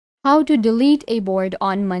How to delete a board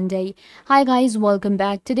on Monday. Hi guys, welcome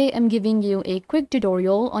back. Today I'm giving you a quick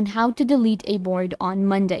tutorial on how to delete a board on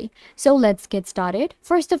Monday. So let's get started.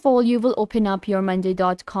 First of all, you will open up your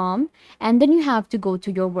monday.com and then you have to go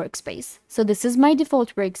to your workspace. So this is my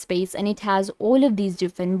default workspace and it has all of these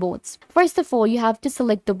different boards. First of all, you have to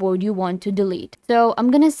select the board you want to delete. So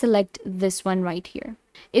I'm going to select this one right here.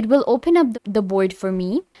 It will open up the board for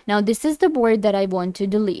me. Now this is the board that I want to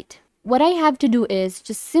delete. What I have to do is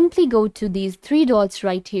just simply go to these three dots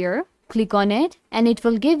right here, click on it, and it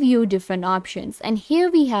will give you different options. And here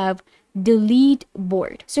we have delete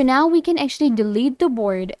board. So now we can actually delete the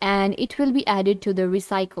board and it will be added to the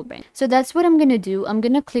recycle bin. So that's what I'm going to do. I'm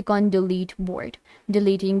going to click on delete board,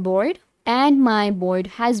 deleting board, and my board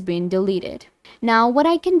has been deleted. Now what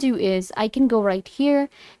I can do is I can go right here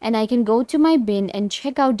and I can go to my bin and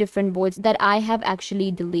check out different boards that I have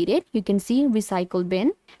actually deleted. You can see recycle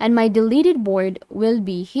bin and my deleted board will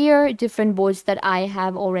be here, different boards that I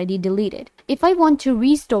have already deleted. If I want to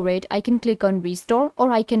restore it, I can click on restore,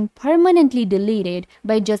 or I can permanently delete it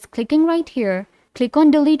by just clicking right here, click on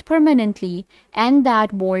delete permanently, and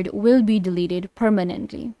that board will be deleted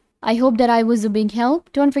permanently. I hope that I was a big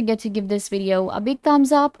help. Don't forget to give this video a big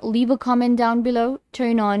thumbs up, leave a comment down below,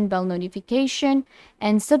 turn on bell notification,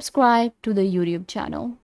 and subscribe to the YouTube channel.